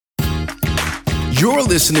You're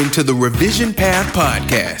listening to the Revision Path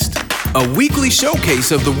Podcast, a weekly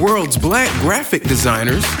showcase of the world's Black graphic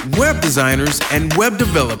designers, web designers, and web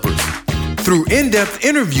developers. Through in-depth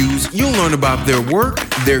interviews, you'll learn about their work,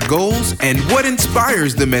 their goals, and what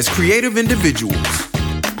inspires them as creative individuals.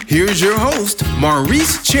 Here's your host,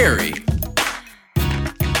 Maurice Cherry.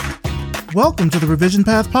 Welcome to the Revision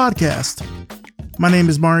Path Podcast. My name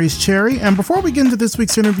is Maurice Cherry, and before we get into this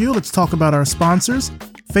week's interview, let's talk about our sponsors,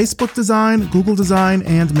 Facebook Design, Google Design,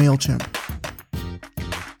 and MailChimp.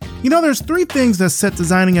 You know, there's three things that set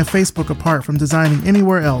designing at Facebook apart from designing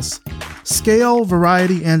anywhere else: scale,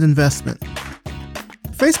 variety, and investment.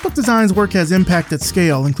 Facebook Design's work has impact at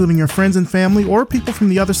scale, including your friends and family or people from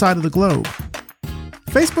the other side of the globe.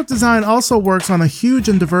 Facebook Design also works on a huge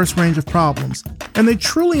and diverse range of problems, and they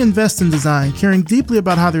truly invest in design, caring deeply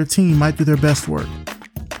about how their team might do their best work.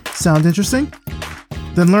 Sound interesting?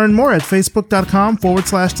 Then learn more at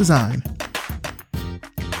facebook.com/design.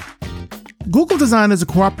 Google Design is a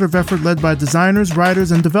cooperative effort led by designers,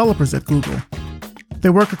 writers, and developers at Google. They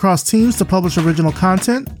work across teams to publish original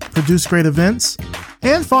content, produce great events,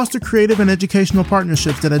 and foster creative and educational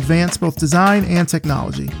partnerships that advance both design and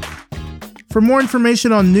technology. For more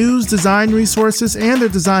information on news, design resources, and their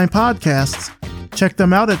design podcasts, check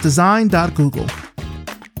them out at design.google.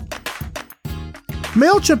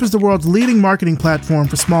 MailChimp is the world's leading marketing platform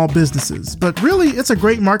for small businesses, but really, it's a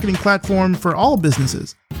great marketing platform for all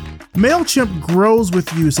businesses. MailChimp grows with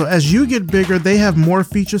you, so as you get bigger, they have more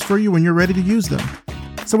features for you when you're ready to use them.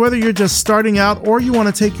 So whether you're just starting out or you want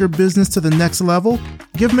to take your business to the next level,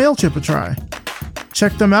 give MailChimp a try.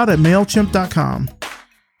 Check them out at MailChimp.com.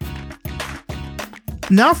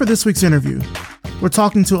 Now for this week's interview. We're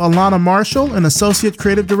talking to Alanna Marshall, an Associate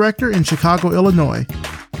Creative Director in Chicago, Illinois.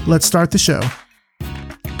 Let's start the show.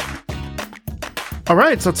 All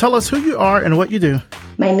right, so tell us who you are and what you do.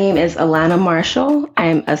 My name is Alanna Marshall.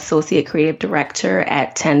 I'm Associate Creative Director at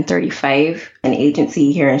 1035, an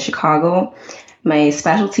agency here in Chicago. My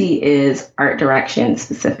specialty is art direction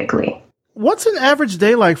specifically. What's an average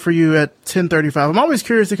day like for you at 1035? I'm always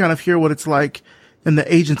curious to kind of hear what it's like in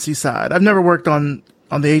the agency side. I've never worked on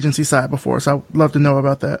the agency side before, so I'd love to know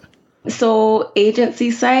about that. So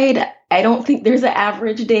agency side, I don't think there's an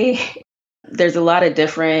average day. There's a lot of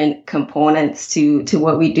different components to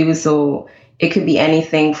what we do. So it could be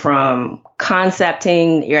anything from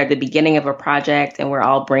concepting. You're at the beginning of a project and we're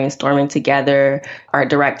all brainstorming together. Our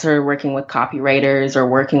director working with copywriters or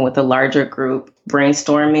working with a larger group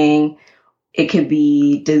brainstorming. It could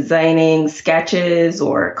be designing sketches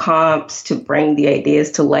or comps to bring the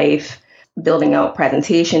ideas to life, building out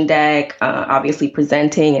presentation deck, obviously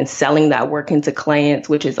presenting and selling that work into clients,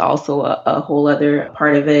 which is also a whole other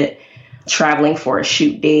part of it. Traveling for a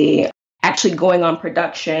shoot day, actually going on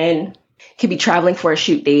production. Could be traveling for a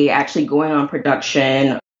shoot day, actually going on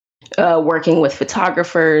production, working with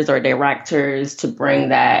photographers or directors to bring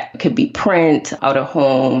that. It could be print, out of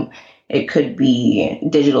home. It could be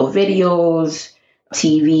digital videos,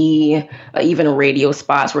 TV, even radio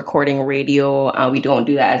spots, recording radio. We don't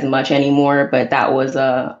do that as much anymore, but that was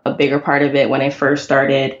a bigger part of it when I first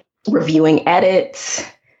started. Reviewing edits,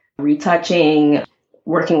 retouching,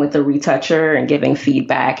 working with the retoucher and giving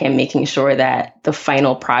feedback and making sure that the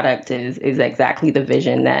final product is exactly the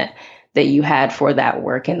vision that you had for that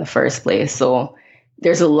work in the first place. So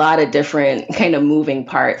there's a lot of different kind of moving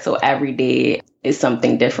parts. So every day is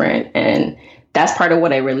something different. And that's part of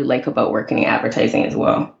what I really like about working in advertising as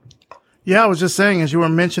well. Yeah, I was just saying, as you were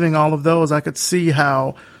mentioning all of those, I could see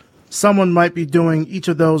how someone might be doing each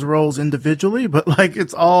of those roles individually, but like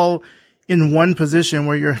it's all in one position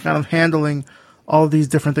where you're kind of handling all of these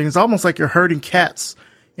different things. It's almost like you're herding cats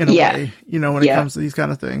in a way, you know, when it comes to these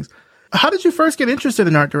kind of things. How did you first get interested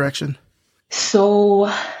in art direction?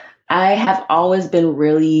 So I have always been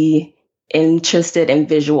really interested in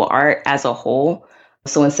visual art as a whole.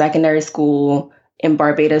 So in secondary school in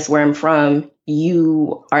Barbados, where I'm from,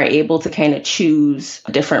 you are able to kind of choose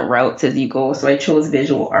different routes as you go. So I chose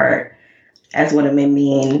visual art as one of my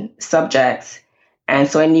main subjects. And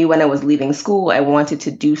so I knew when I was leaving school, I wanted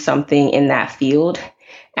to do something in that field.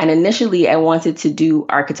 And initially, I wanted to do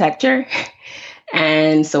architecture.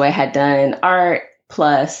 And so I had done art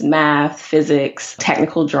plus math, physics,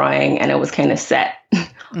 technical drawing, and I was kind of set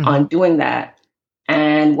on doing that.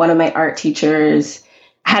 And one of my art teachers,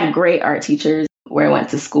 had great art teachers where I went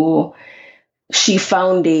to school. She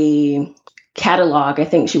found a catalog. I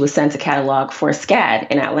think she was sent a catalog for SCAD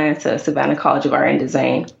in Atlanta, Savannah College of Art and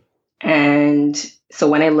Design. And so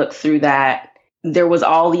when I looked through that, there was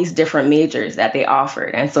all these different majors that they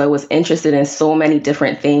offered. And so I was interested in so many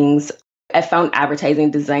different things. I found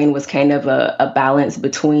advertising design was kind of a balance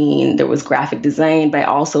between, there was graphic design, but I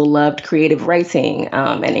also loved creative writing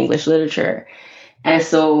and English literature. And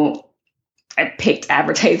so I picked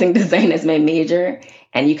advertising design as my major.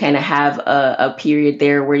 And you kind of have a period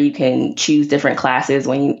there where you can choose different classes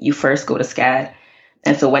when you first go to SCAD.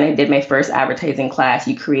 And so when I did my first advertising class,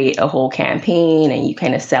 you create a whole campaign and you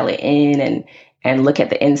kind of sell it in and look at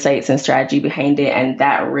the insights and strategy behind it. And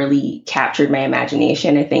that really captured my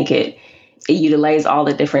imagination. I think it utilized all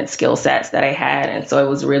the different skill sets that I had. And so I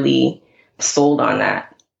was really sold on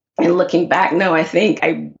that. And looking back now, I think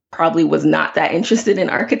I probably was not that interested in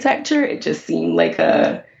architecture. It just seemed like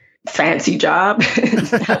a fancy job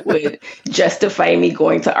that would justify me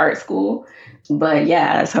going to art school. But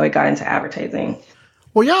yeah, that's how I got into advertising.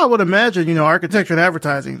 Well, yeah, I would imagine, architecture and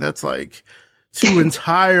advertising, that's like two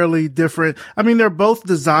entirely different. I mean, they're both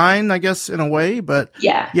design, I guess, in a way, but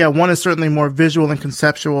yeah, one is certainly more visual and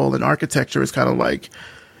conceptual, and architecture is kind of like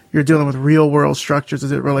you're dealing with real world structures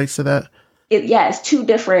as it relates to that. It's two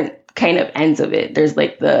different kind of ends of it. There's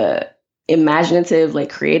like the imaginative, like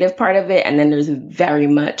creative part of it, and then there's very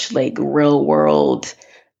much like real world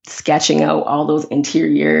sketching out all those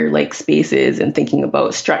interior like spaces and thinking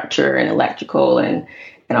about structure and electrical and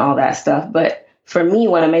all that stuff. But for me,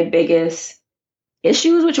 one of my biggest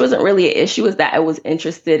issues, which wasn't really an issue, is that I was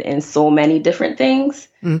interested in so many different things.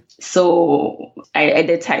 So I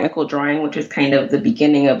did technical drawing, which was kind of the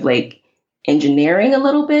beginning of like engineering a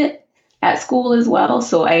little bit at school as well.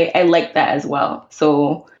 So I liked that as well.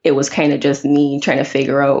 So it was kind of just me trying to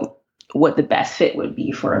figure out what the best fit would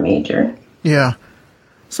be for a major. Yeah.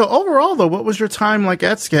 So overall, though, what was your time like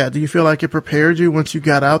at SCAD? Do you feel like it prepared you once you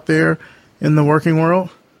got out there in the working world?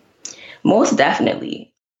 Most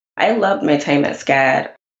definitely. I loved my time at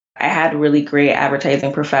SCAD. I had really great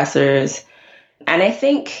advertising professors. And I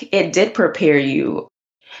think it did prepare you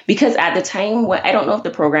because at the time, I don't know if the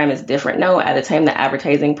program is different now. At the time, the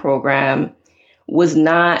advertising program was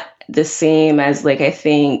not the same as like, I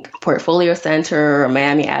think, Portfolio Center or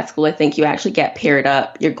Miami Ad School. I think you actually get paired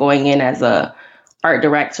up. You're going in as a art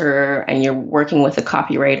director and you're working with a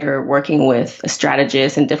copywriter, working with a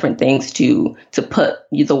strategist and different things to put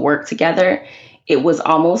the work together. It was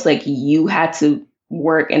almost like you had to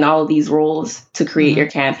work in all of these roles to create your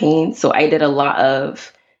campaign. So I did a lot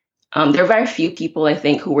of, there are very few people, I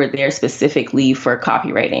think, who were there specifically for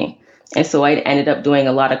copywriting. And so I ended up doing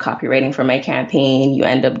a lot of copywriting for my campaign. You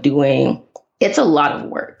end up doing, it's a lot of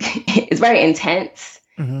work. It's very intense.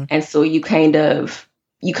 And so you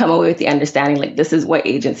come away with the understanding, like, this is what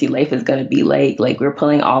agency life is going to be like. Like, we're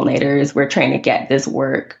pulling all-nighters. We're trying to get this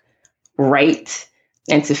work right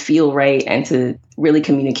and to feel right and to really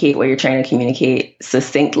communicate what you're trying to communicate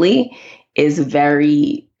succinctly is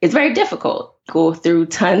very difficult. Go through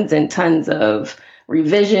tons and tons of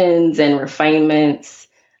revisions and refinements.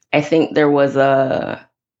 I think there was a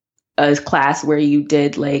class where you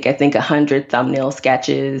did like, I think 100 thumbnail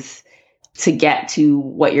sketches to get to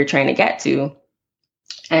what you're trying to get to.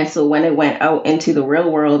 And so when I went out into the real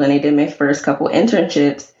world and I did my first couple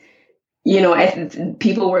internships,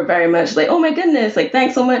 people were very much like, oh my goodness, like,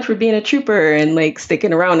 thanks so much for being a trooper and like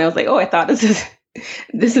sticking around. I was like, oh, I thought this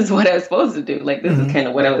is what I was supposed to do. Like, this is kind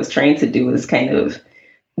of what I was trying to do, is kind of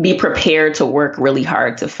be prepared to work really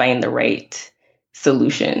hard to find the right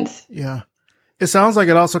solutions. Yeah. It sounds like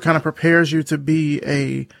it also kind of prepares you to be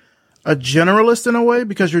a generalist in a way,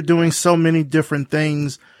 because you're doing so many different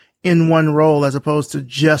things in one role, as opposed to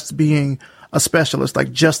just being a specialist,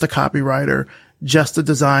 like just a copywriter, just a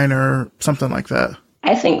designer, something like that.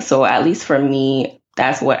 I think so. At least for me,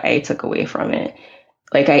 that's what I took away from it.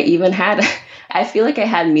 Like, I feel like I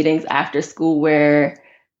had meetings after school where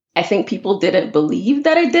I think people didn't believe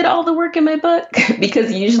that I did all the work in my book,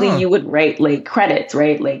 because usually you would write like credits,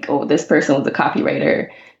 right? Like, oh, this person was the copywriter,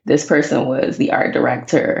 this person was the art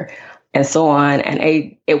director, and so on.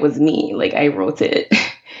 And it was me, like, I wrote it.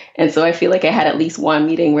 And so I feel like I had at least one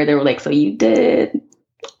meeting where they were like, so you did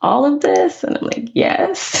all of this? And I'm like,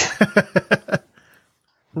 yes.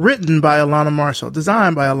 Written by Alanna Marshall,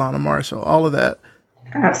 designed by Alanna Marshall, all of that.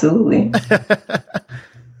 Absolutely.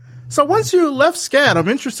 So once you left SCAD, I'm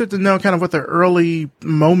interested to know kind of what the early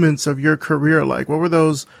moments of your career like. What were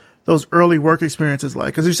those early work experiences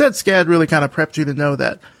like? Because you said SCAD really kind of prepped you to know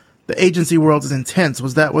that the agency world is intense.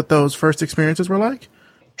 Was that what those first experiences were like?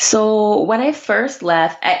 So when I first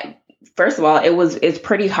left, first of all, it's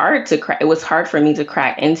pretty hard to crack. It was hard for me to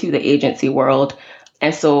crack into the agency world.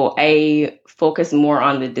 And so I focused more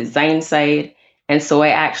on the design side. And so I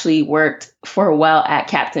actually worked for a while at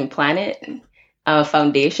Captain Planet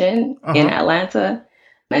Foundation in Atlanta.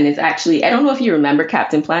 And it's actually, I don't know if you remember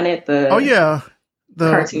Captain Planet. The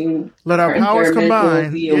cartoon. Let our powers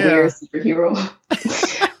combine. Be a weird superhero.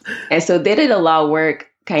 And so they did a lot of work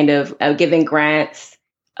kind of giving grants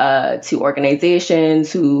to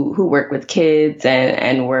organizations who work with kids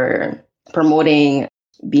and were promoting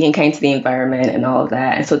being kind to the environment and all of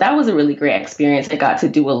that. And so that was a really great experience. I got to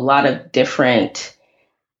do a lot of different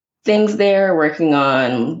things there, working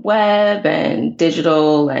on web and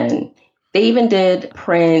digital, and they even did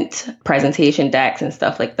print presentation decks and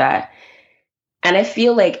stuff like that. And I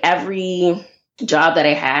feel like every job that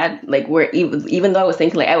I had, like where even though I was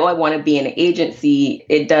thinking like, oh, I want to be in an agency,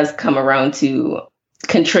 it does come around to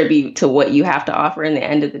contribute to what you have to offer in the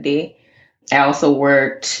end of the day. I also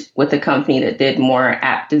worked with a company that did more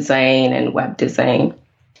app design and web design.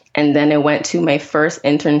 And then I went to my first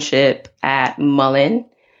internship at Mullen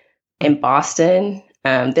in Boston.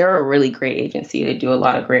 They're a really great agency. They do a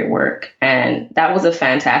lot of great work. And that was a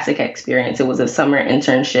fantastic experience. It was a summer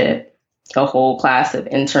internship. A whole class of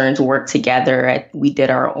interns worked together. We did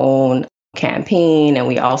our own campaign, and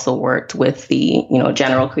we also worked with the,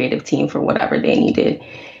 general creative team for whatever they needed.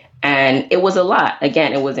 And it was a lot.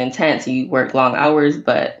 Again, it was intense. You worked long hours,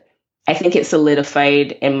 but I think it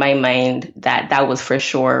solidified in my mind that that was for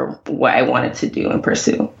sure what I wanted to do and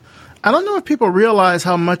pursue. I don't know if people realize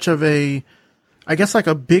how much of a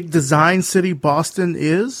big design city Boston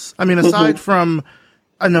is. I mean, aside from,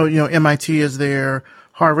 I know, MIT is there,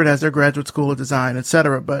 Harvard has their graduate school of design, et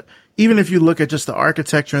cetera. But even if you look at just the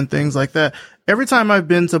architecture and things like that, every time I've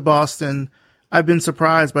been to Boston, I've been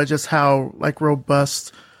surprised by just how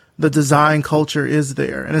robust the design culture is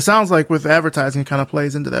there. And it sounds like with advertising, it kind of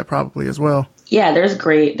plays into that probably as well. Yeah,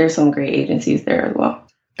 there's some great agencies there as well.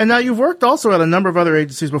 And now you've worked also at a number of other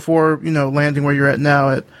agencies before, landing where you're at now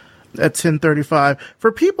at 1035.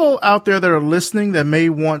 For people out there that are listening that may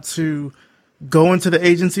want to go into the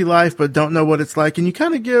agency life but don't know what it's like, and you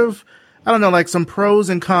kind of give, some pros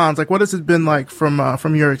and cons, what has it been like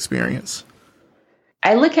from your experience?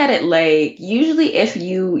 I look at it like, usually if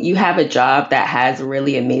you have a job that has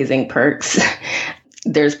really amazing perks,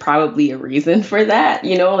 there's probably a reason for that.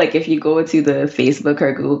 If you go to the Facebook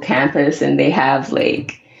or Google campus and they have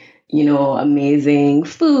amazing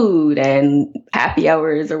food and happy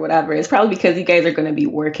hours or whatever, it's probably because you guys are going to be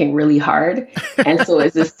working really hard. And so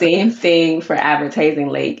it's the same thing for advertising.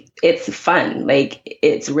 It's fun.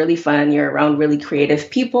 It's really fun. You're around really creative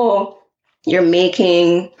people. You're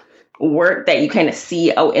making work that you kind of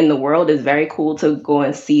see out in the world. Is very cool to go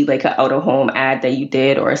and see an out of home ad that you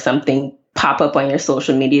did or something pop up on your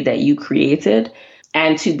social media that you created,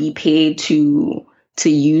 and to be paid to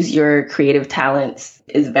use your creative talents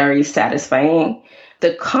is very satisfying.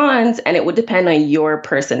 The cons, and it would depend on your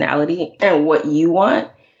personality and what you want.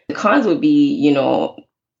 The cons would be,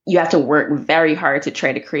 you have to work very hard to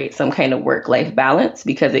try to create some kind of work-life balance,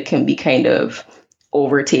 because it can be kind of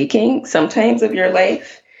overtaking sometimes of your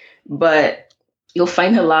life. But you'll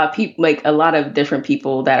find a lot of people, a lot of different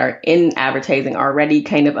people that are in advertising already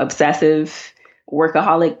kind of obsessive,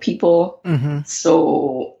 workaholic people. Mm-hmm.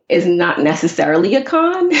 So it's not necessarily a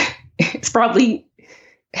con. It's probably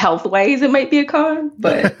health-wise, it might be a con,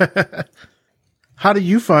 but. How do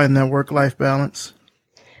you find that work-life balance?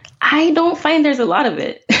 I don't find there's a lot of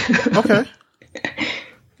it. Okay.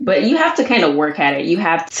 But you have to kind of work at it. You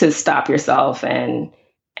have to stop yourself and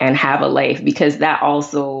have a life, because that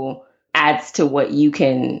also adds to what you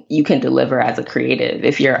can deliver as a creative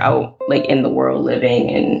if you're out in the world living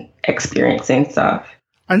and experiencing stuff.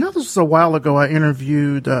 I know this was a while ago. I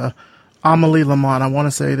interviewed Amelie Lamont. I want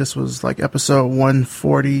to say this was episode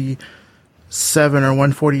 147 or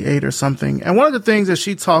 148 or something. And one of the things that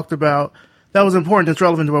she talked about that was important, that's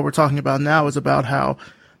relevant to what we're talking about now, is about how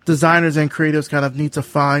designers and creatives kind of need to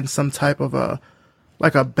find some type of a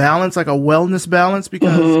balance, a wellness balance,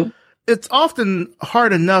 because it's often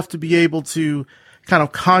hard enough to be able to kind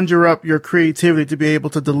of conjure up your creativity to be able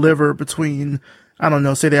to deliver between,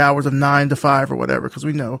 say the hours of 9 to 5 or whatever, because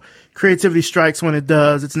we know creativity strikes when it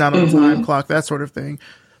does. It's not on a time clock, that sort of thing.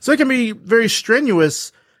 So it can be very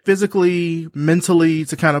strenuous physically, mentally,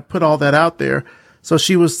 to kind of put all that out there. So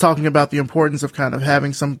she was talking about the importance of kind of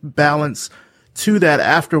having some balance to that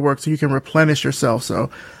after work so you can replenish yourself.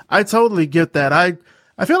 So I totally get that. I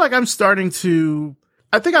feel like I'm starting to,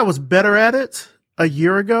 I think I was better at it a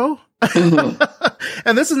year ago.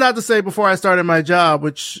 And this is not to say before I started my job,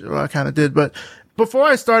 which I kind of did, but before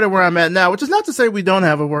I started where I'm at now, which is not to say we don't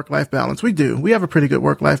have a work-life balance. We do. We have a pretty good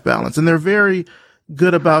work-life balance, and they're very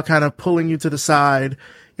good about kind of pulling you to the side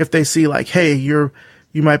if they see hey, you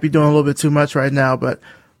might be doing a little bit too much right now. But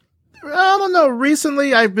I don't know.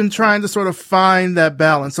 Recently, I've been trying to sort of find that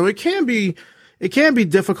balance. So it can be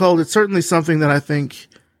difficult. It's certainly something that I think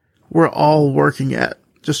we're all working at.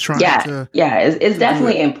 Just trying to. Yeah, it's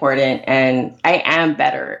definitely important. And I am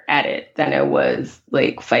better at it than I was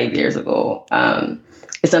like 5 years ago.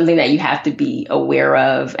 It's something that you have to be aware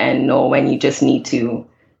of and know when you just need to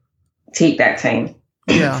take that time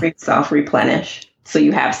for yourself, replenish, so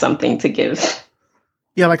you have something to give.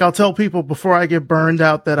 Yeah, like I'll tell people before I get burned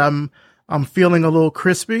out that I'm feeling a little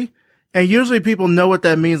crispy. And usually people know what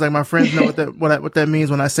that means. Like my friends know what that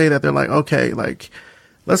means when I say that. They're like, okay, like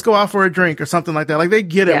let's go out for a drink or something like that. Like they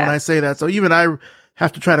get it when I say that. So even I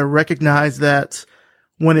have to try to recognize that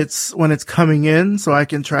when it's coming in, so I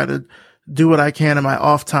can try to do what I can in my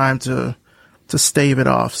off time to stave it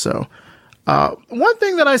off. So, one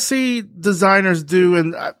thing that I see designers do,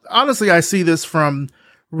 and honestly, I see this from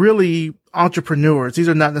really entrepreneurs. These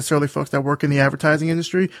are not necessarily folks that work in the advertising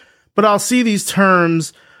industry, but I'll see these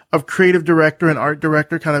terms of creative director and art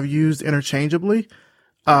director kind of used interchangeably.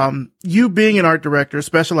 You being an art director,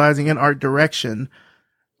 specializing in art direction,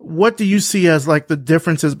 what do you see as like the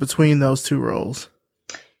differences between those two roles?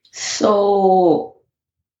 So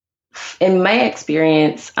in my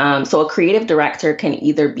experience, so a creative director can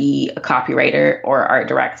either be a copywriter or art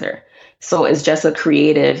director. So it's just a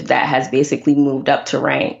creative that has basically moves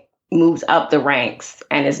up the ranks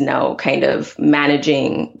and is now kind of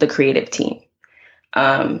managing the creative team.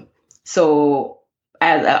 So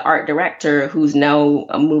as an art director who's now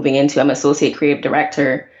moving into, I'm associate creative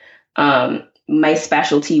director, my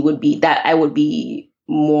specialty would be that I would be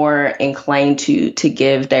more inclined to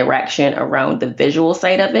give direction around the visual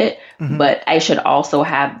side of it, but I should also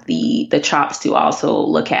have the chops to also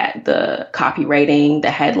look at the copywriting,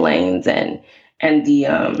 the headlines, and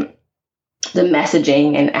the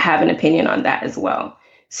messaging, and have an opinion on that as well.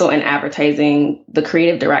 So in advertising, the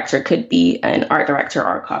creative director could be an art director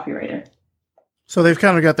or a copywriter. So they've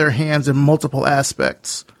kind of got their hands in multiple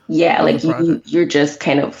aspects. Yeah, like you're just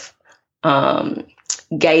kind of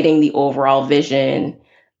guiding the overall vision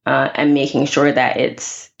and making sure that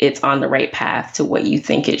it's on the right path to what you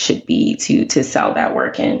think it should be to sell that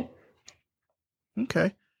work in.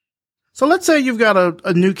 Okay. So let's say you've got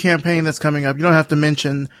a new campaign that's coming up. You don't have to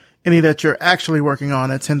mention any that you're actually working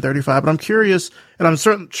on at 1035, but I'm curious, and I'm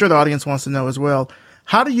sure the audience wants to know as well,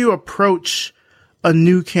 how do you approach a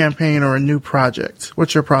new campaign or a new project?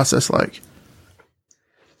 What's your process like?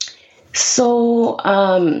 So,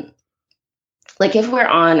 like if we're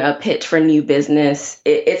on a pitch for new business,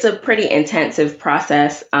 it's a pretty intensive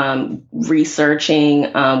process,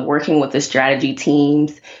 researching, working with the strategy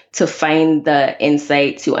teams to find the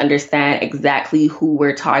insight, to understand exactly who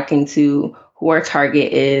we're talking to, who our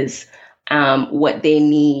target is, what they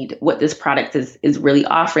need, what this product is really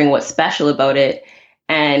offering, what's special about it.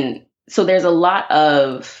 And so there's a lot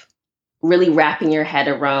of really wrapping your head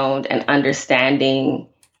around and understanding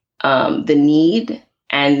the need.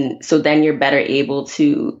 And so then you're better able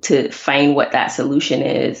to find what that solution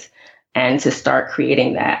is and to start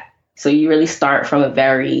creating that. So you really start from a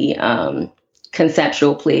very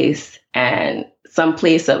conceptual place and some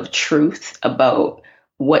place of truth about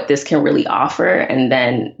what this can really offer. And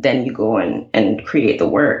then you go and create the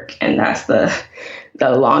work. And that's the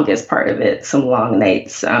longest part of it. Some long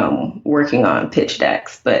nights working on pitch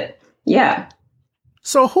decks. But yeah.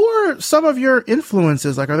 So who are some of your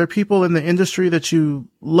influences? Like, are there people in the industry that you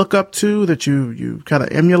look up to, that you kind of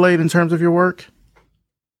emulate in terms of your work?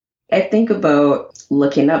 I think about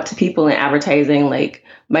looking up to people in advertising. Like,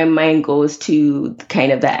 my mind goes to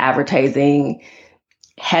kind of the advertising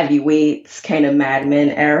heavyweights, kind of Mad Men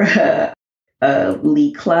era.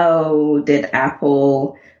 Lee Clow did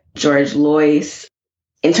Apple, George Lois.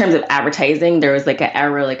 In terms of advertising, there was like an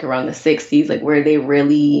era like around the 60s, like where they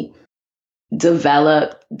really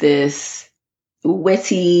developed this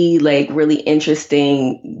witty, like really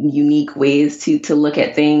interesting, unique ways to look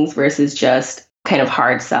at things versus just kind of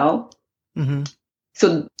hard sell. Mm-hmm.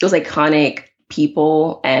 So those iconic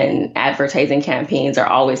people and advertising campaigns are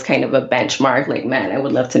always kind of a benchmark. Like, man, I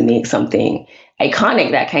would love to make something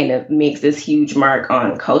iconic that kind of makes this huge mark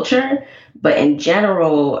on culture. But in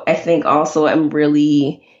general, I think also I'm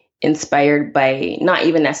really inspired by not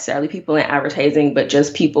even necessarily people in advertising, but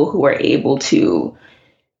just people who are able to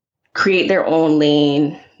create their own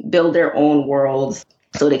lane, build their own worlds.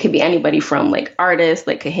 So they could be anybody from like artists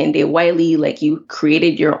like Kehinde Wiley, like you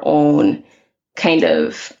created your own kind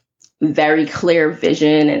of very clear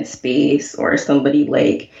vision and space, or somebody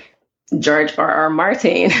like George R.R.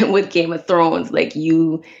 Martin with Game of Thrones, like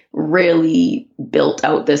you really built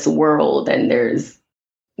out this world and there's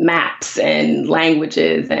maps and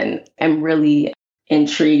languages, and I'm really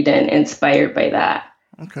intrigued and inspired by that.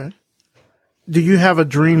 Okay. Do you have a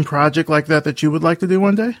dream project like that you would like to do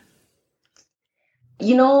one day?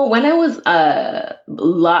 When I was a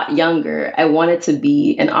lot younger, I wanted to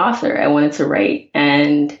be an author. I wanted to write,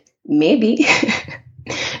 and maybe,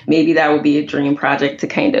 maybe that would be a dream project to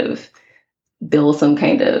kind of build some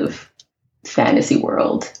kind of fantasy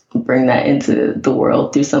world, bring that into the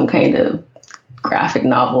world through some kind of graphic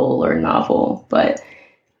novel or novel. But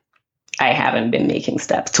I haven't been making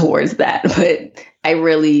steps towards that, but I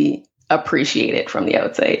really appreciate it from the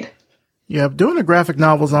outside. Yeah, doing a graphic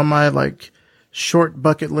novel's on my short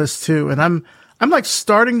bucket list too, and I'm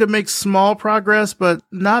starting to make small progress, but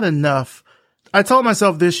not enough. I told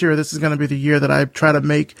myself this year this is going to be the year that I try to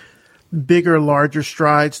make bigger, larger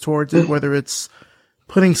strides towards it, whether it's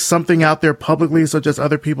putting something out there publicly so just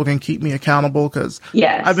other people can keep me accountable, because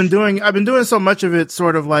yes. I've been doing so much of it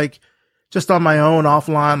sort of just on my own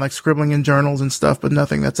offline, scribbling in journals and stuff, but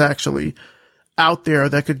nothing that's actually out there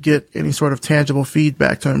that could get any sort of tangible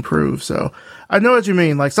feedback to improve. So I know what you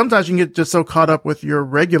mean. Sometimes you can get just so caught up with your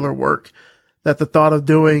regular work that the thought of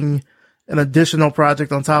doing an additional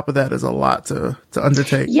project on top of that is a lot to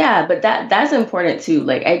undertake. Yeah, but that's important too.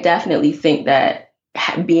 I definitely think that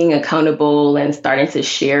being accountable and starting to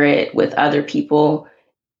share it with other people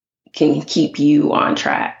can keep you on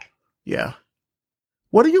track. Yeah.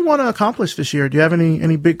 What do you want to accomplish this year? Do you have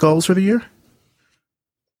any big goals for the year?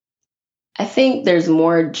 I think there's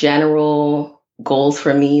more general goals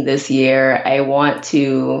for me this year. I want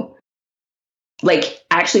to,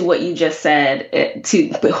 actually what you just said, to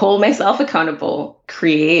hold myself accountable,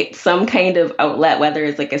 create some kind of outlet, whether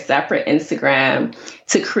it's a separate Instagram,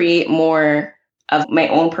 to create more of my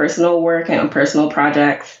own personal work and personal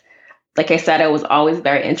projects. Like I said, I was always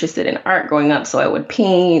very interested in art growing up, so I would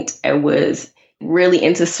paint. I was really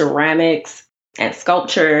into ceramics and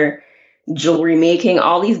sculpture, jewelry making,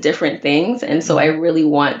 all these different things. And so I really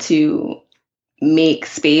want to make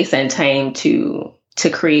space and time to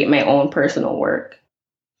create my own personal work.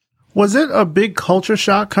 Was it a big culture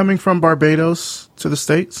shock coming from Barbados to the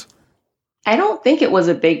States? I don't think it was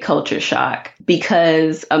a big culture shock,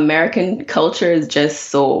 because American culture is just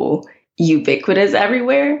so ubiquitous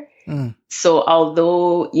everywhere. So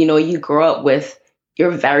although, you grow up with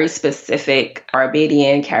your very specific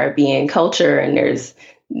Barbadian, Caribbean culture, and there's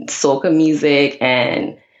soca music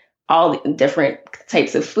and all the different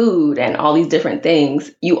types of food and all these different things,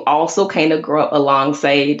 you also kind of grow up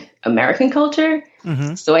alongside American culture.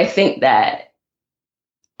 Mm-hmm. So I think that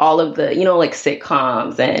all of the,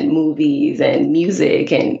 sitcoms and movies and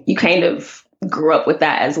music, and you kind of grew up with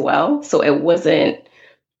that as well. So it wasn't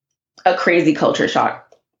a crazy culture shock.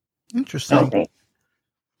 Interesting.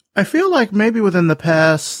 I feel like maybe within the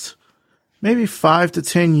past, 5 to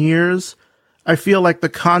 10 years, I feel like the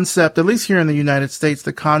concept, at least here in the United States,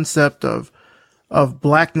 the concept of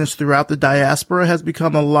blackness throughout the diaspora has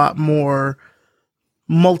become a lot more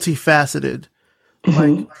multifaceted.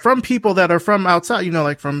 Mm-hmm. From people that are from outside,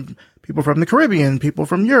 from people from the Caribbean, people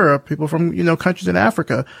from Europe, people from, countries in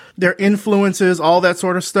Africa, their influences, all that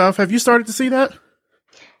sort of stuff. Have you started to see that?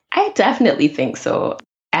 I definitely think so.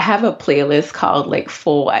 I have a playlist called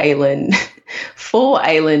Full Island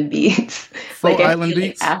Beats. Full Island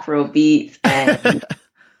Beats? Afro beats. And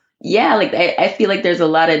yeah, I feel like there's a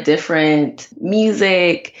lot of different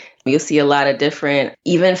music. You'll see a lot of different,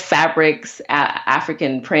 even fabrics,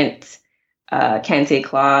 African prints, kente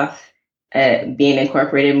cloth being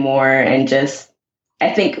incorporated more. And just,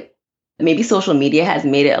 I think maybe social media has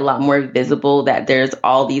made it a lot more visible that there's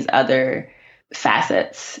all these other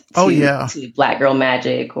facets to Black Girl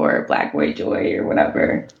Magic or Black Boy Joy or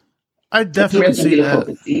whatever. I definitely see that.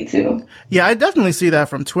 To see too. Yeah, I definitely see that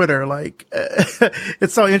from Twitter.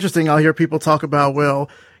 It's so interesting. I'll hear people talk about,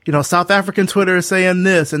 South African Twitter is saying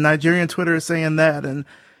this and Nigerian Twitter is saying that. And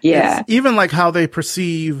yeah, even how they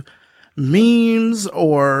perceive memes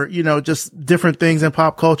or, just different things in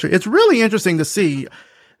pop culture. It's really interesting to see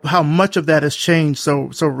how much of that has changed so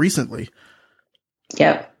recently.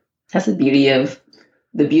 Yep. That's the beauty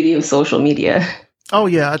of social media. Oh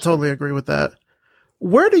yeah, I totally agree with that.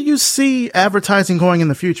 Where do you see advertising going in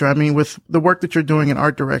the future? I mean, with the work that you're doing in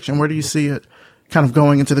art direction, where do you see it kind of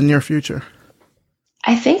going into the near future?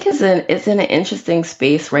 I think it's in an interesting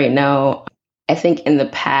space right now. I think in the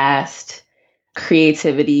past,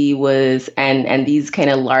 creativity was, and these kind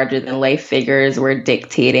of larger than life figures were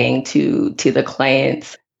dictating to the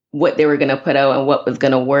clients what they were going to put out and what was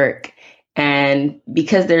going to work. And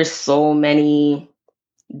because there's so many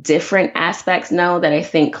different aspects now that I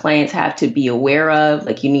think clients have to be aware of,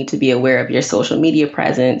 you need to be aware of your social media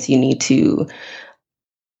presence. You need to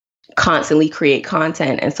constantly create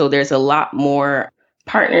content. And so there's a lot more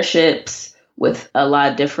partnerships with a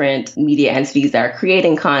lot of different media entities that are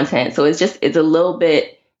creating content. So it's a little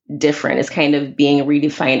bit different. It's kind of being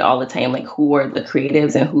redefined all the time. Like, who are the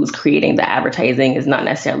creatives and who's creating the advertising is not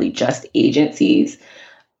necessarily just agencies.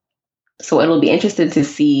 So it'll be interesting to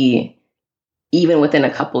see, even within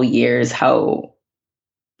a couple years, how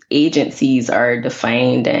agencies are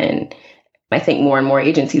defined. And I think more and more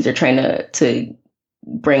agencies are trying to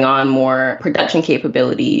bring on more production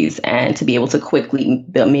capabilities and to be able to quickly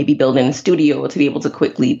maybe build in a studio to be able to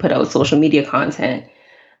quickly put out social media content.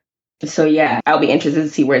 So yeah, I'll be interested to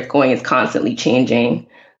see where it's going. It's constantly changing,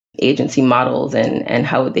 agency models and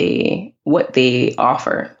what they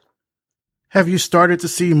offer. Have you started to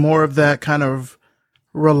see more of that kind of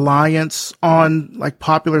reliance on like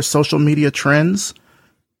popular social media trends?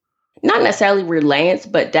 Not necessarily reliance,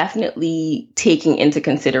 but definitely taking into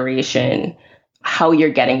consideration how you're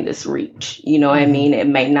getting this reach. You know what I mean? It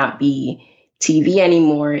might not be TV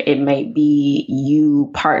anymore. It might be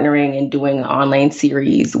you partnering and doing an online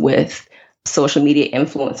series with social media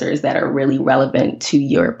influencers that are really relevant to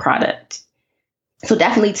your product. So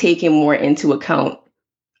definitely taking more into account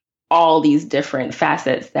all these different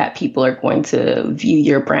facets that people are going to view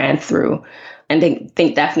your brand through. And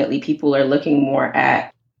think definitely people are looking more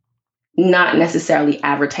at not necessarily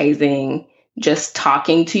advertising, just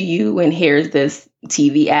talking to you and here's this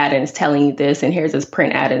TV ad and it's telling you this, and here's this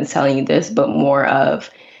print ad and it's telling you this, but more of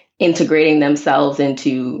integrating themselves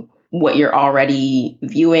into what you're already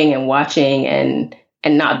viewing and watching and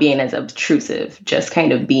not being as obtrusive, just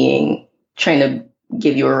kind of trying to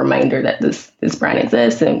give you a reminder that this brand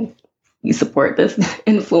exists and you support this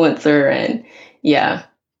influencer. And yeah.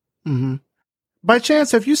 Mm-hmm. By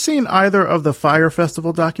chance, have you seen either of the Fire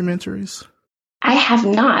Festival documentaries? I have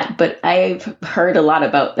not, but I've heard a lot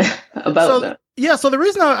about them. Yeah, so the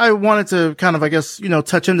reason I wanted to kind of, I guess,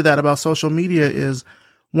 touch into that about social media is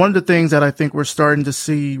one of the things that I think we're starting to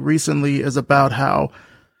see recently is about how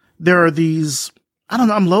there are these, I don't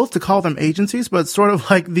know, I'm loath to call them agencies, but sort of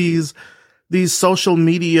like these social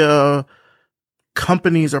media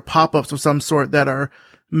companies or pop-ups of some sort that are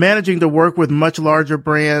managing to work with much larger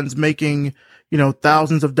brands, making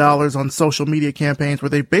thousands of dollars on social media campaigns where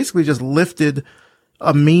they basically just lifted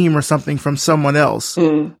a meme or something from someone else.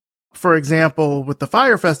 Mm. For example, with the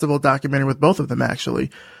Fire Festival documentary, with both of them, actually,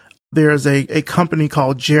 there's a company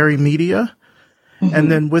called Jerry Media. Mm-hmm. And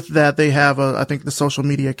then with that, they have I think the social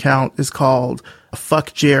media account is called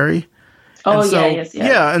Fuck Jerry. Oh, so, yes.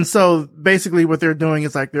 Yeah. And so basically what they're doing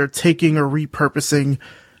is like they're taking or repurposing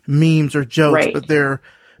memes or jokes, right. But they're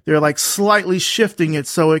like slightly shifting it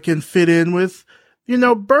so it can fit in with,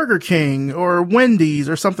 Burger King or Wendy's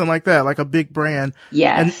or something like that, like a big brand.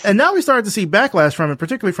 Yes. And now we started to see backlash from it,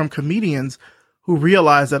 particularly from comedians who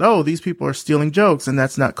realize that, oh, these people are stealing jokes and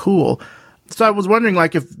that's not cool. So I was wondering,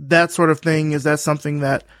 like, if that sort of thing, is that something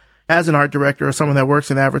that as an art director or someone that works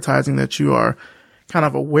in advertising that you are kind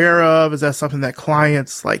of aware of? Is that something that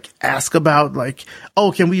clients like ask about? Like,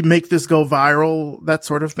 oh, can we make this go viral? That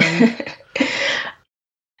sort of thing.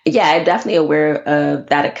 Yeah, I'm definitely aware of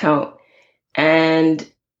that account. And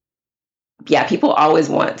yeah, people always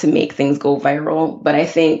want to make things go viral. But I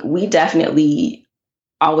think we definitely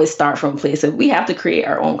always start from a place of we have to create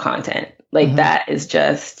our own content. Like mm-hmm. That is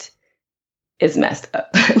just, it's messed up.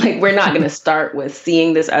 Like we're not going to start with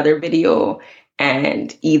seeing this other video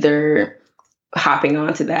and either hopping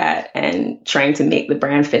onto that and trying to make the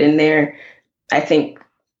brand fit in there. I think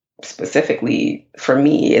specifically for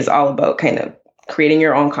me is all about kind of creating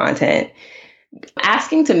your own content.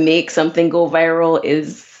 Asking to make something go viral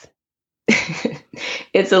is,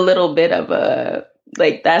 it's a little bit of a,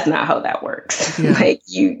 like, that's not how that works. Yeah. Like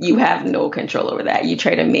you have no control over that. You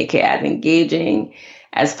try to make it as engaging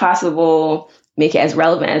as possible, make it as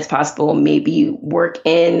relevant as possible, maybe work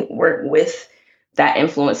with that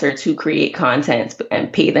influencer to create content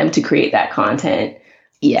and pay them to create that content.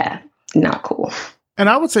 Yeah, not cool. And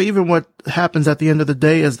I would say even what happens at the end of the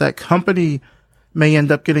day is that company may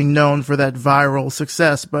end up getting known for that viral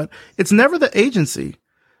success, but it's never the agency.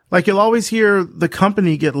 Like you'll always hear the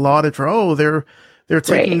company get lauded for, oh, they're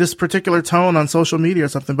taking this particular tone on social media or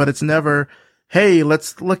something, but it's never, hey,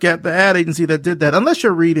 let's look at the ad agency that did that. Unless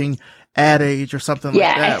you're reading Ad Age or something like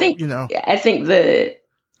that. I think the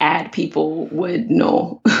ad people would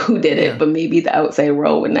know who did it, but maybe the outside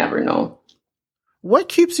world would never know. What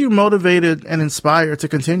keeps you motivated and inspired to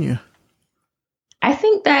continue? I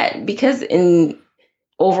think that because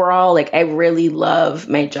overall, like I really love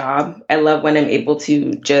my job. I love when I'm able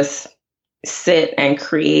to just sit and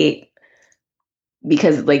create,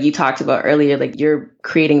 because like you talked about earlier, like you're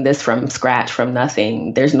creating this from scratch, from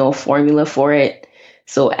nothing. There's no formula for it.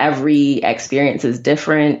 So every experience is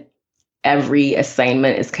different. every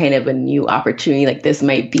assignment is kind of a new opportunity. Like this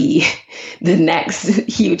might be the next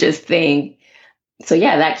hugest thing. So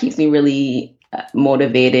yeah, that keeps me really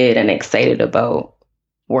motivated and excited about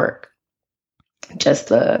work. Just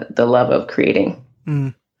the love of creating.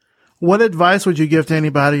 Mm. What advice would you give to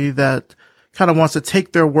anybody that kind of wants to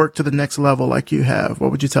take their work to the next level like you have?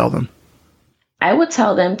 What would you tell them? I would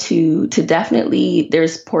tell them to definitely,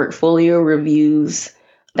 there's portfolio reviews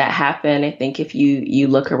that happen. I think if you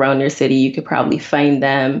look around your city, you could probably find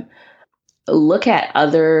them. Look at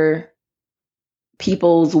other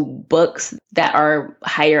people's books that are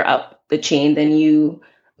higher up the chain than you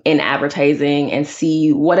in advertising and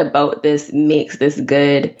see what about this makes this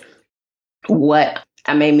good. What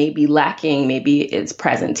am I maybe lacking? Maybe it's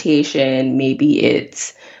presentation. Maybe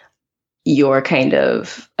it's your kind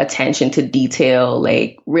of attention to detail.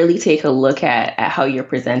 Like really take a look at how you're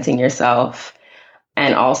presenting yourself,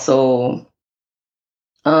 and also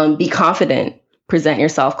be confident. Present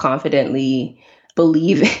yourself confidently.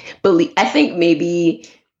 Believe. I think maybe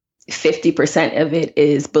 50% of it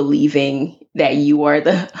is believing that you are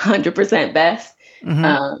the 100% best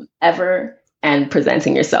ever, and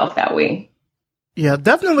presenting yourself that way. Yeah,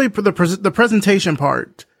 definitely. The presentation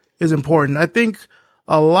part is important. I think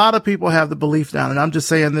a lot of people have the belief down, and I'm just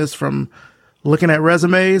saying this from looking at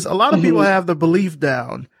resumes. A lot of people have the belief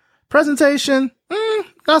down. Presentation,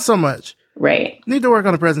 not so much. Right. Need to work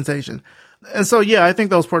on the presentation. And so, yeah, I think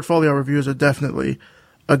those portfolio reviews are definitely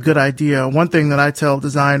a good idea. One thing that I tell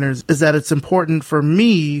designers is that it's important for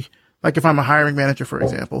me, like if I'm a hiring manager, for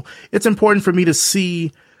example, it's important for me to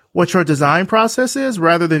see what your design process is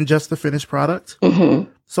rather than just the finished product.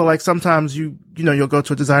 So like sometimes you'll go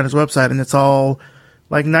to a designer's website and it's all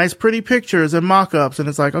like nice, pretty pictures and mock-ups. And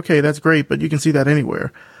it's like, okay, that's great, but you can see that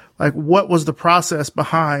anywhere. Like what was the process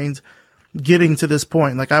behind getting to this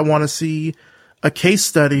point? Like I want to see a case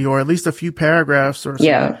study or at least a few paragraphs or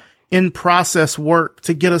some in process work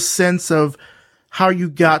to get a sense of how you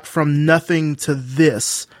got from nothing to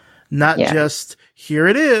this, not just here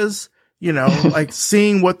it is, like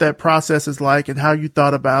seeing what that process is like and how you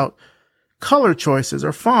thought about color choices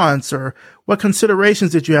or fonts or what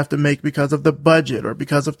considerations did you have to make because of the budget or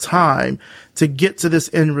because of time to get to this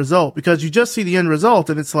end result, because you just see the end result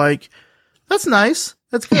and it's like, that's nice.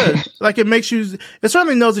 That's good. Like it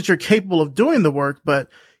certainly knows that you're capable of doing the work, but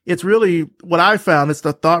it's really what I found. It's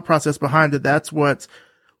the thought process behind it. That's what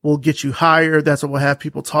will get you hired. That's what will have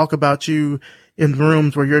people talk about you in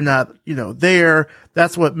rooms where you're not, there.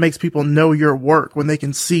 That's what makes people know your work when they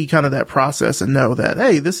can see kind of that process and know that,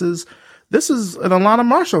 hey, this is an Alanna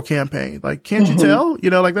Marshall campaign. Like, can't you tell?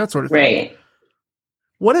 Like that sort of thing. Right.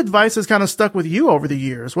 What advice has kind of stuck with you over the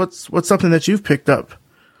years? What's something that you've picked up?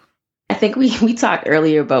 I think we talked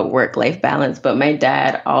earlier about work-life balance, but my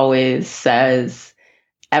dad always says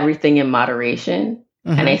everything in moderation.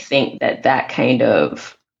 And I think that kind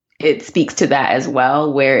of, it speaks to that as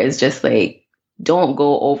well, where it's just like, don't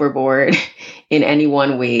go overboard in any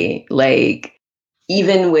one way. Like,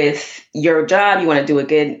 even with your job, you want to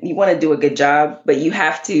do a good job, but you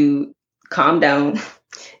have to calm down.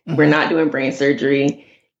 We're not doing brain surgery.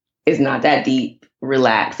 It's not that deep.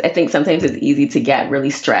 Relax. I think sometimes it's easy to get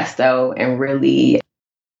really stressed out and really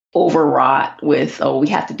overwrought with, we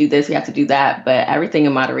have to do this, we have to do that, but everything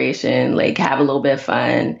in moderation. Like have a little bit of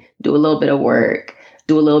fun, do a little bit of work,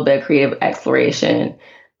 do a little bit of creative exploration,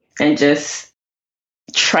 and just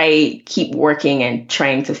keep working and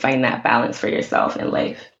trying to find that balance for yourself in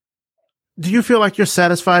life. Do you feel like you're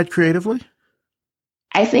satisfied creatively?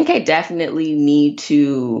 I think I definitely need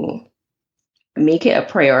to make it a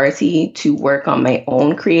priority to work on my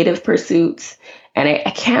own creative pursuits. And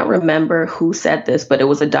I can't remember who said this, but it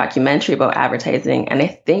was a documentary about advertising. And I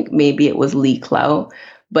think maybe it was Lee Clow,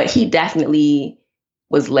 but he definitely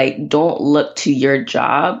was like, don't look to your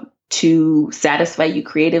job to satisfy you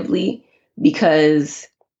creatively, because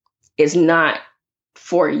it's not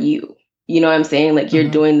for you. You know what I'm saying? Like you're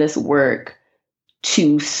doing this work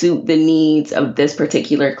to suit the needs of this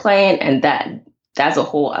particular client, and that's a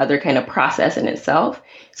whole other kind of process in itself.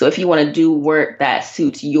 So if you want to do work that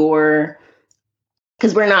suits because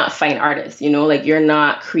we're not fine artists, like you're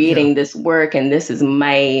not creating this work and this is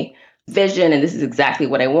my vision and this is exactly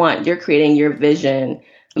what I want. You're creating your vision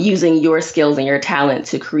using your skills and your talent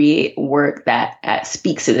to create work that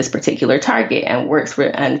speaks to this particular target and works for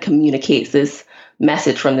and communicates this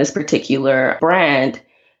message from this particular brand.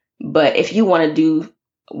 But if you want to do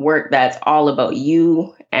work that's all about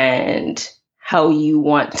you and how you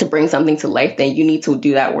want to bring something to life, then you need to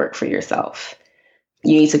do that work for yourself.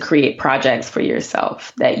 You need to create projects for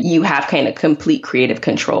yourself that you have kind of complete creative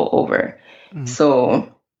control over.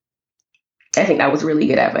 So I think that was really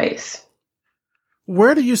good advice.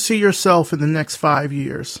 Where do you see yourself in the next 5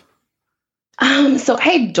 years? So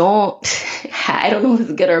I don't know if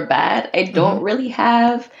it's good or bad. I don't really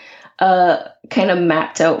have a kind of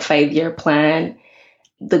mapped out 5-year plan.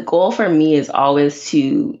 The goal for me is always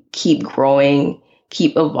to keep growing,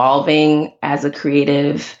 keep evolving as a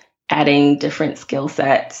creative, adding different skill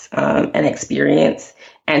sets and experience,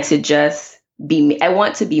 and to just I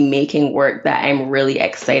want to be making work that I'm really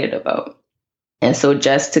excited about. And so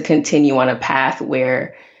just to continue on a path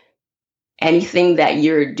where anything that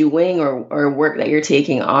you're doing or work that you're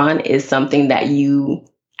taking on is something that you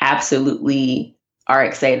absolutely are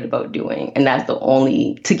excited about doing. And that's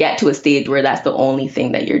to get to a stage where that's the only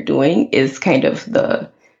thing that you're doing is kind of the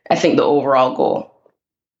overall goal.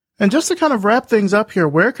 And just to kind of wrap things up here,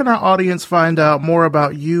 where can our audience find out more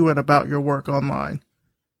about you and about your work online?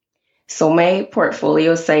 So my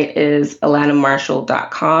portfolio site is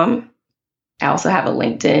alannamarshall.com. I also have a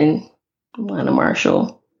LinkedIn, Alanna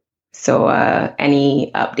Marshall. So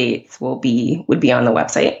any updates would be on the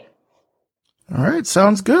website. All right,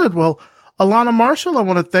 sounds good. Well, Alanna Marshall, I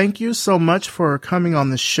want to thank you so much for coming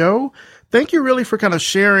on the show. Thank you really for kind of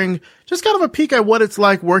sharing just kind of a peek at what it's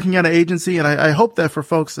like working at an agency. And I hope that for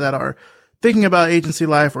folks that are thinking about agency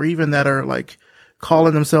life or even that are like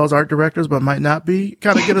calling themselves art directors but might not be,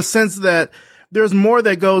 kind of get a sense that there's more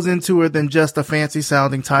that goes into it than just a fancy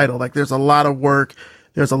sounding title. Like there's a lot of work.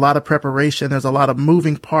 There's a lot of preparation. There's a lot of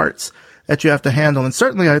moving parts that you have to handle. And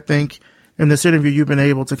certainly I think in this interview, you've been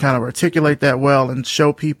able to kind of articulate that well and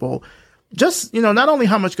show people just, not only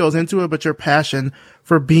how much goes into it, but your passion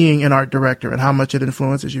for being an art director and how much it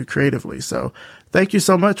influences you creatively. So thank you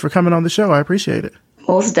so much for coming on the show. I appreciate it.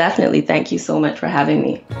 Most definitely. Thank you so much for having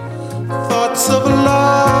me. Thoughts of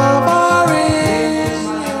love are in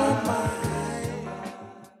your mind.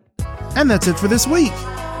 And that's it for this week.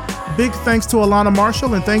 Big thanks to Alanna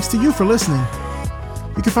Marshall and thanks to you for listening.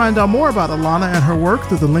 You can find out more about Alanna and her work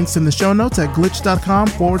through the links in the show notes at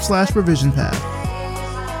glitch.com/revision path.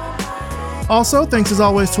 Also, thanks as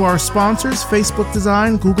always to our sponsors, Facebook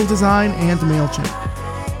Design, Google Design, and MailChimp.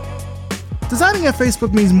 Designing at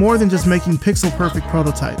Facebook means more than just making pixel-perfect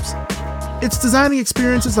prototypes. It's designing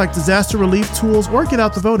experiences like disaster relief tools or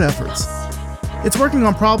get-out-the-vote efforts. It's working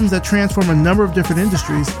on problems that transform a number of different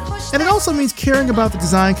industries, and it also means caring about the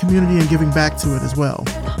design community and giving back to it as well.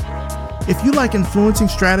 If you like influencing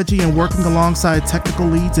strategy and working alongside technical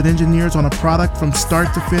leads and engineers on a product from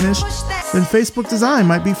start to finish, then Facebook Design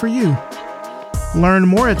might be for you. Learn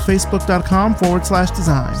more at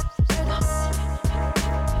facebook.com/design.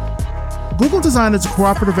 Google Design is a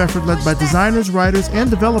cooperative effort led by designers, writers, and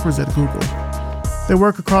developers at Google. They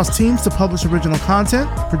work across teams to publish original content,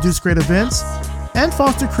 produce great events, and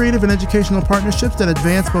foster creative and educational partnerships that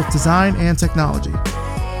advance both design and technology.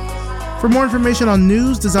 For more information on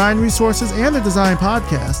news, design resources, and their design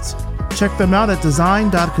podcasts, check them out at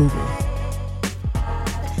design.google.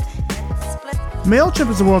 MailChimp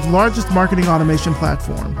is the world's largest marketing automation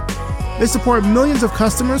platform. They support millions of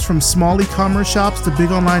customers from small e-commerce shops to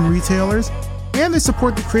big online retailers, and they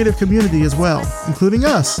support the creative community as well, including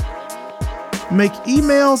us. Make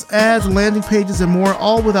emails, ads, landing pages, and more,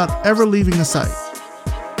 all without ever leaving the site.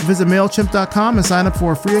 Visit MailChimp.com and sign up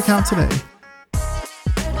for a free account today.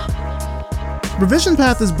 Revision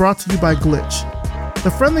Path is brought to you by Glitch, the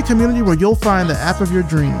friendly community where you'll find the app of your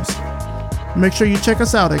dreams. Make sure you check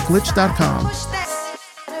us out at glitch.com.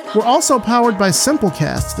 We're also powered by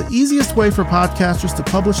Simplecast, the easiest way for podcasters to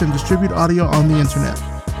publish and distribute audio on the internet.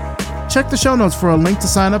 Check the show notes for a link to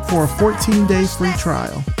sign up for a 14-day free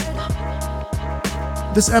trial.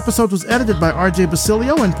 This episode was edited by RJ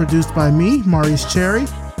Basilio and produced by me, Maurice Cherry.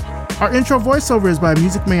 Our intro voiceover is by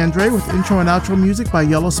Music Man Dre with intro and outro music by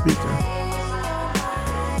Yellow Speaker.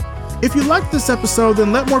 If you liked this episode,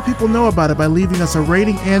 then let more people know about it by leaving us a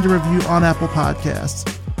rating and a review on Apple Podcasts.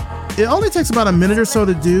 It only takes about a minute or so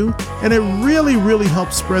to do, and it really, really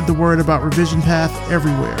helps spread the word about Revision Path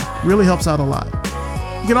everywhere. Really helps out a lot.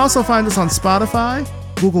 You can also find us on Spotify,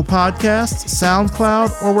 Google Podcasts,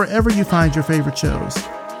 SoundCloud, or wherever you find your favorite shows.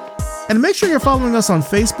 And make sure you're following us on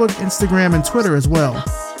Facebook, Instagram, and Twitter as well.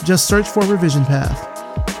 Just search for Revision Path.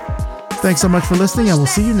 Thanks so much for listening, and we'll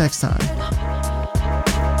see you next time.